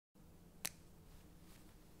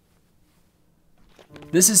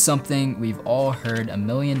This is something we've all heard a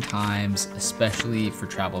million times, especially for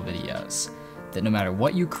travel videos, that no matter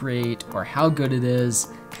what you create or how good it is,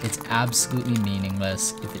 it's absolutely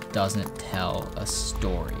meaningless if it doesn't tell a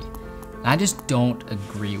story. And I just don't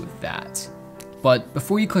agree with that. But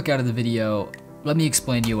before you click out of the video, let me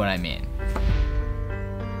explain to you what I mean.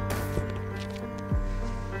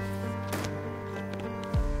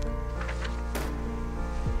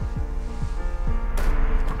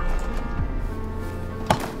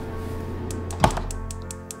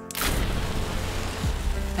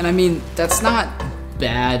 And I mean, that's not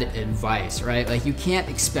bad advice, right? Like, you can't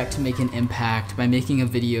expect to make an impact by making a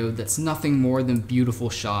video that's nothing more than beautiful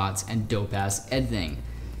shots and dope-ass editing.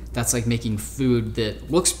 That's like making food that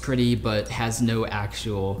looks pretty but has no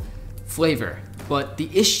actual flavor. But the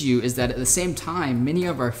issue is that at the same time, many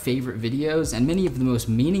of our favorite videos and many of the most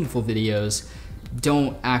meaningful videos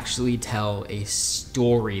don't actually tell a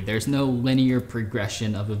story. There's no linear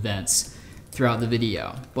progression of events throughout the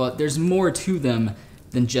video, but there's more to them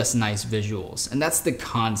than just nice visuals. And that's the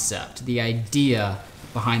concept, the idea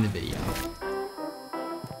behind the video.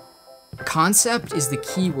 Concept is the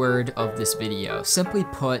key word of this video. Simply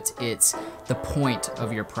put, it's the point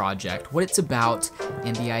of your project, what it's about,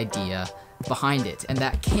 and the idea behind it. And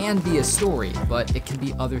that can be a story, but it can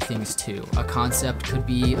be other things too. A concept could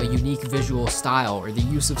be a unique visual style or the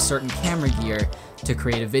use of certain camera gear to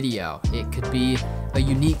create a video. It could be a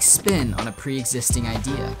unique spin on a pre-existing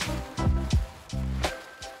idea.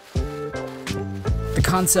 The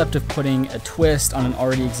concept of putting a twist on an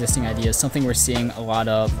already existing idea is something we're seeing a lot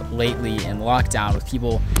of lately in lockdown, with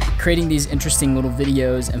people creating these interesting little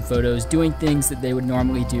videos and photos, doing things that they would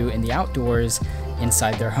normally do in the outdoors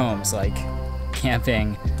inside their homes, like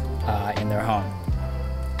camping in their home.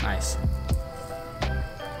 Nice.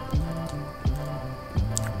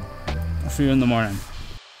 I'll see you in the morning.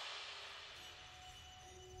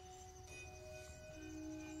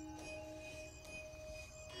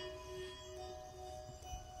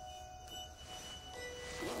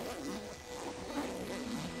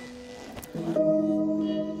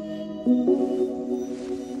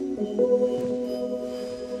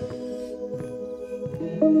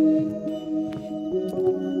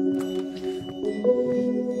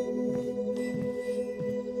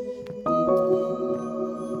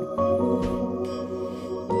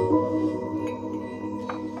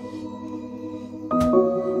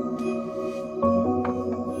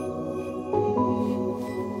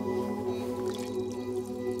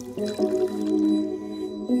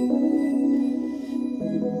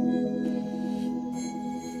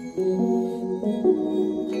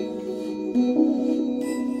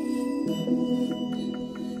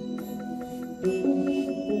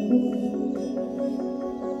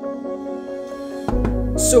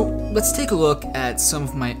 So let's take a look at some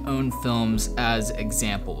of my own films as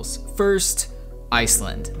examples. First,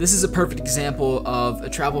 Iceland. This is a perfect example of a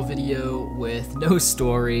travel video with no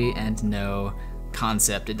story and no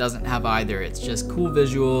concept. It doesn't have either. It's just cool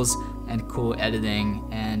visuals and cool editing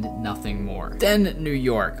and nothing more. Then New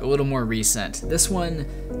York, a little more recent. This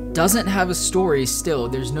one doesn't have a story still.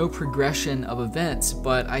 There's no progression of events,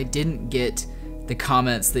 but I didn't get the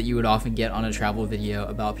comments that you would often get on a travel video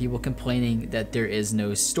about people complaining that there is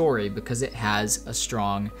no story, because it has a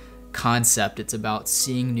strong concept. It's about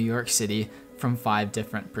seeing New York City from 5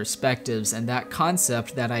 different perspectives, and that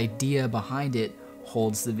concept, that idea behind it,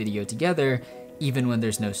 holds the video together even when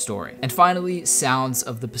there's no story. And finally, Sounds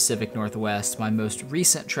of the Pacific Northwest, my most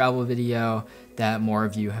recent travel video that more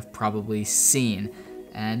of you have probably seen.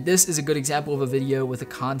 And this is a good example of a video with a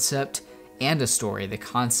concept and a story. The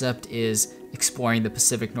concept is exploring the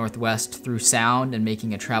Pacific Northwest through sound and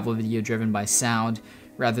making a travel video driven by sound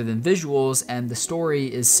rather than visuals, and the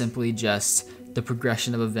story is simply just the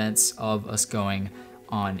progression of events of us going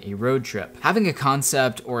on a road trip. Having a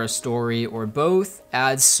concept or a story or both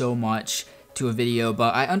adds so much to a video,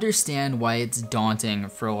 but I understand why it's daunting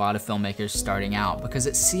for a lot of filmmakers starting out, because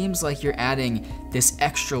it seems like you're adding this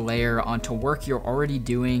extra layer onto work you're already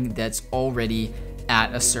doing that's already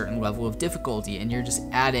at a certain level of difficulty, and you're just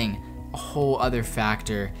adding a whole other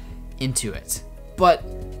factor into it. But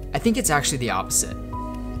I think it's actually the opposite.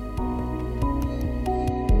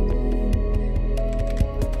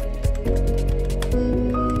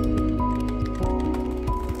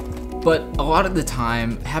 But a lot of the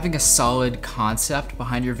time, having a solid concept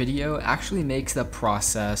behind your video actually makes the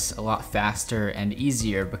process a lot faster and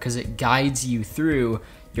easier, because it guides you through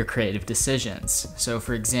your creative decisions. So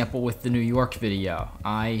for example, with the New York video,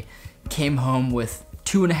 I came home with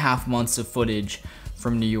 2.5 months of footage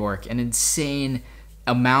from New York, an insane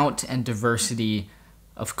amount and diversity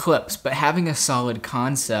of clips, but having a solid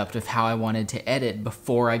concept of how I wanted to edit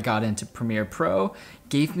before I got into Premiere Pro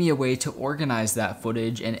gave me a way to organize that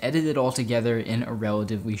footage and edit it all together in a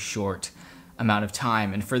relatively short amount of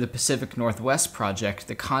time. And for the Pacific Northwest project,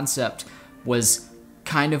 the concept was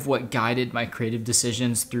kind of what guided my creative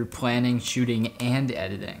decisions through planning, shooting, and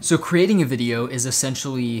editing. So creating a video is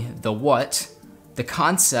essentially the what, the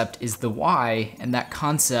concept is the why, and that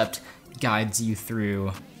concept guides you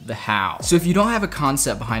through the how. So if you don't have a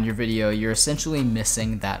concept behind your video, you're essentially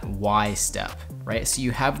missing that why step, right? So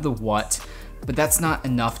you have the what, but that's not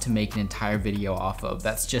enough to make an entire video off of.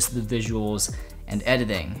 That's just the visuals and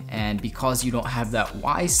editing. And because you don't have that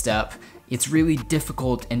why step, it's really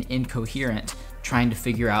difficult and incoherent trying to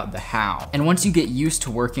figure out the how. And once you get used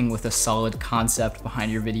to working with a solid concept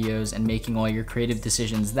behind your videos and making all your creative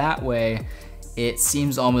decisions that way, it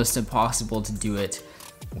seems almost impossible to do it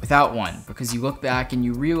without one, because you look back and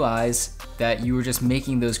you realize that you were just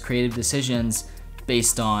making those creative decisions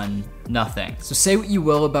based on nothing. So say what you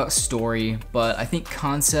will about story, but I think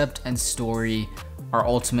concept and story are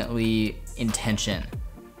ultimately intention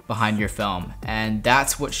behind your film, and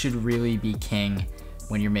that's what should really be king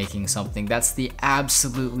when you're making something. That's the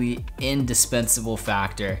absolutely indispensable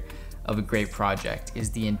factor of a great project,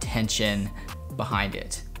 is the intention behind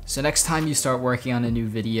it. So next time you start working on a new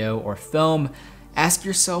video or film, ask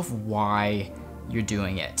yourself why you're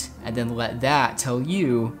doing it, and then let that tell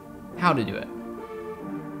you how to do it.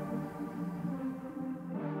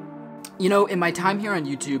 You know, in my time here on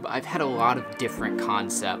YouTube, I've had a lot of different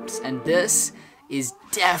concepts, and this is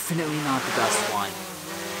definitely not the best one.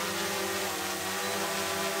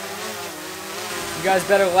 You guys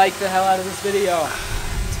better like the hell out of this video.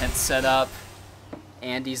 Tent setup.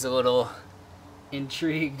 Andy's a little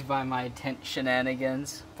intrigued by my tent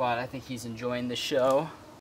shenanigans, but I think he's enjoying the show.